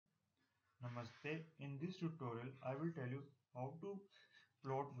Namaste. In this tutorial, I will tell you how to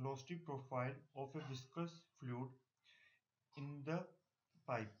plot velocity profile of a viscous fluid in the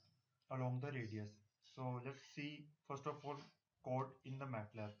pipe along the radius. So let's see first of all code in the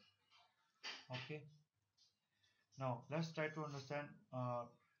MATLAB. Okay. Now let's try to understand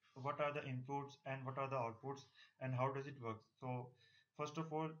what are the inputs and what are the outputs and how does it work. So first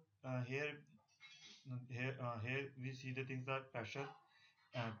of all, here we see the things are pressure.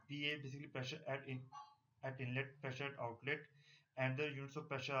 PA basically pressure at inlet, pressure at outlet, and the units of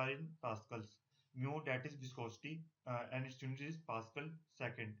pressure are in pascals. Mu, that is viscosity, and its unit is pascal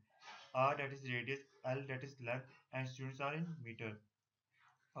second. R, that is radius. L, that is length, and its units are in meter.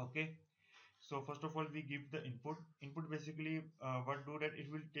 Okay. So first of all, we give the input. Input basically what do that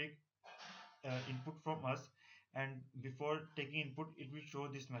it will take input from us, and before taking input, it will show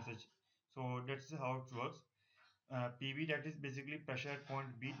this message. So that's how it works. PV, that is basically pressure at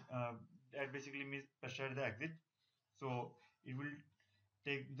point B. That basically means pressure at the exit. So it will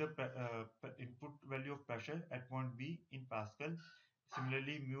take the input value of pressure at point B in Pascal.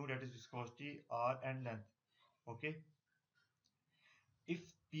 Similarly, mu, that is viscosity, R, and length. Okay. If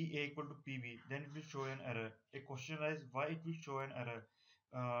PA equal to PB, then it will show an error. A question arises why it will show an error.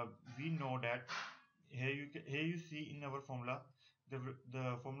 We know that here you see in our formula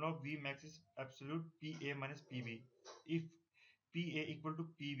the formula of V max is absolute PA minus PB. If PA equal to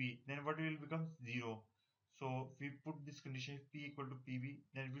PB, then what will become 0. So if we put this condition if P equal to PB,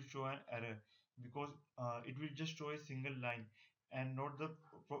 then it will show an error because it will just show a single line and not the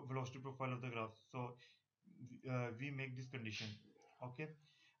velocity profile of the graph. So we make this condition. Okay.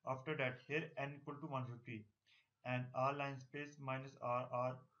 After that, here n equal to 150 and r line space minus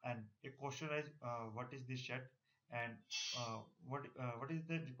r n. A question is what is this set and what is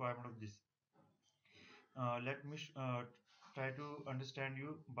the requirement of this. Let me try to understand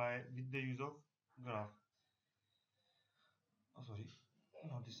you by with the use of graph. Oh, sorry,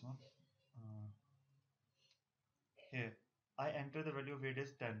 not this one. uh, Here I enter the value of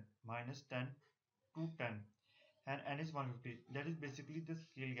radius 10 minus 10 to 10 and n is 150. That is basically the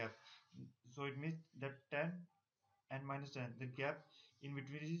scale gap. So it means that 10 and minus 10, the gap in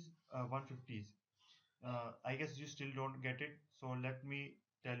between is 150s. I guess you still don't get it, so let me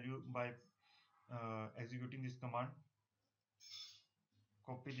tell you by executing this command.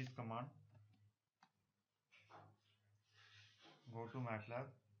 Copy this command, go to MATLAB,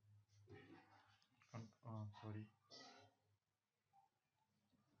 sorry,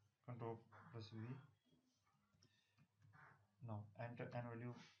 control plus V. Now enter n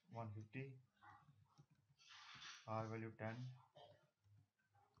value 150, r value 10,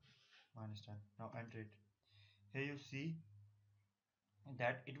 minus 10. Now enter it. Here you see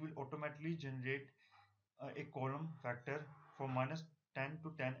that it will automatically generate a column factor from minus 10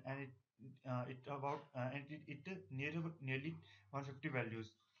 to 10, and it about and it nearly 150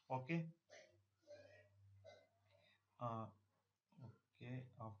 values. Okay. uh, okay,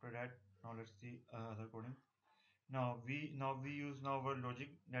 after that, now let's see other coding. Now we use now our logic,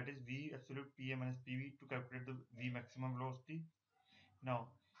 that is V absolute PA minus PV to calculate the V maximum velocity. Now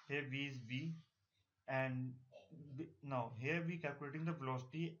here V is V, and now here we calculating the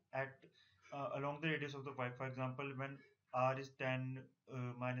velocity at along the radius of the pipe. For example, when r is 10,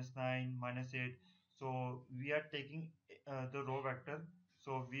 minus 9, minus 8, so we are taking the row vector,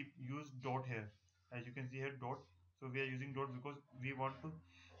 so we use dot here, as you can see here, dot. So we are using dot because we want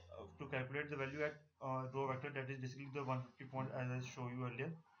to calculate the value at row vector, that is basically the 150 point as I show you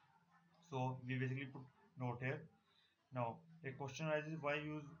earlier. So we basically put note here. Now, a question arises why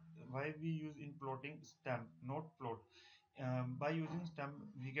we use in plotting stem, not plot. By using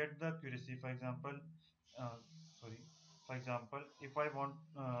stem, we get the accuracy. For example, uh, sorry. For example, if I want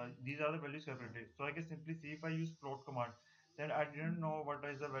these are the values calculated, so I can simply see if I use plot command, then I didn't know what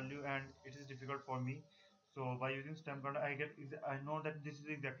is the value and it is difficult for me. So by using stem command, I know that this is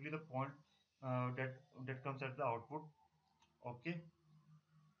exactly the point that comes at the output. Okay.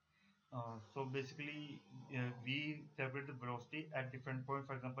 So basically, we calculate the velocity at different points.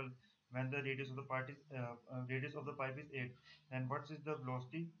 For example, when the radius of the pipe is 8, then what is the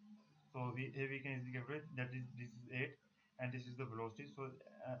velocity? So here we can easily calculate that is this is 8, and this is the velocity. So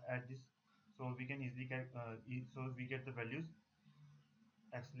at this, so we can easily so we get the values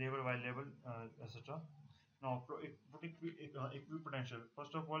x level, y level, etc. Now, equipotential.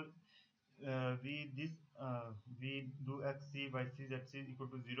 First of all, we do x c by c z c is equal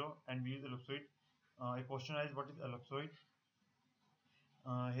to 0, and we use ellipsoid. A question is what is ellipsoid.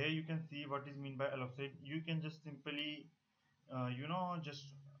 Here you can see what is mean by ellipsoid. You can just simply just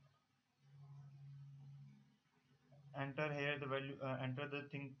enter here the value, enter the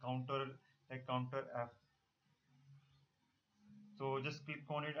thing counter, a counter F. So just click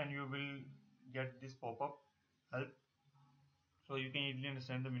on it and you will get this pop-up help, so you can easily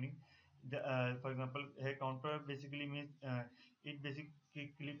understand the meaning. For example, a counter basically means it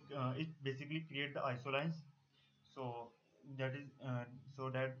basically create the isolines. So that is so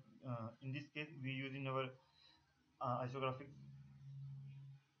that in this case we use in our isographic.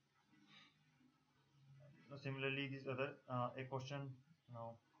 Similarly, this other a question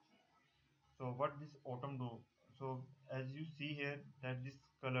now. So what this autumn do? So as you see here that this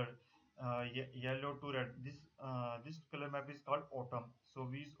color yellow to red, this color map is called autumn. So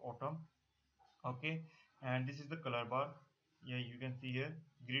we use autumn, okay, and this is the color bar. Yeah, you can see here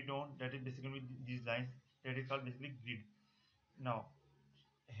grid on, that is basically these lines, that is called basically grid. Now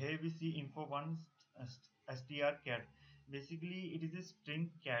here we see info one str cat. Basically it is a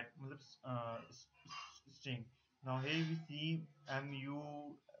string cat, string. Now here we see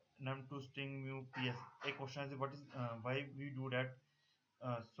mu num2 string mu ps. A question is what is why we do that.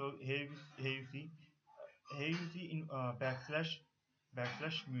 So here you see in backslash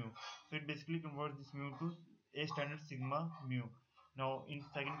mu. So it basically converts this mu to a standard sigma mu. Now in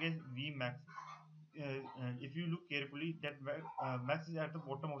second case v max, if you look carefully that max is at the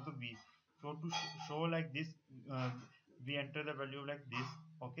bottom of the v. So to show like this, we enter the value like this,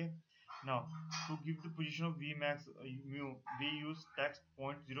 okay. Now to give the position of v max mu, we use text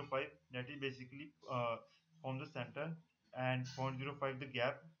 0.05, that is basically from the center, and 0.05 the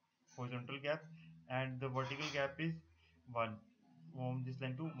gap, horizontal gap, and the vertical gap is 1 from this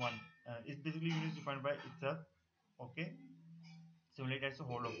line to 1. It's basically units defined by itself, okay. Similarly that's a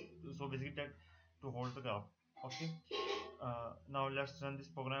hold of, so basically that to hold the graph, okay. Now let's run this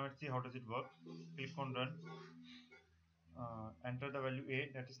program and see how does it work. Click on run. Enter the value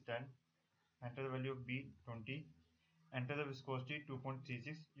a, that is 10. Enter the value of b, 20. Enter the viscosity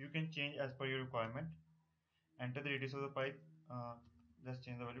 2.36. You can change as per your requirement. Enter the radius of the pipe. Let's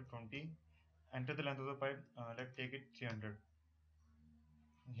change the value 20. Enter the length of the pipe. Let's take it 300.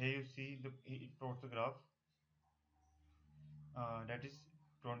 Here you see it plots the graph, that is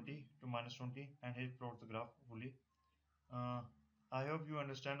 20 to minus 20, and here it plots the graph fully. I hope you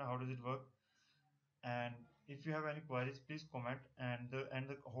understand how does it work, and if you have any queries please comment, and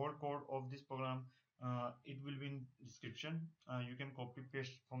the whole code of this program, it will be in description. You can copy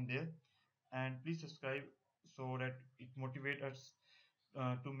paste from there, and please subscribe so that it motivates us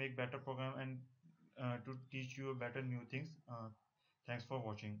to make better program and to teach you better new things. Thanks for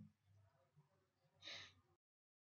watching.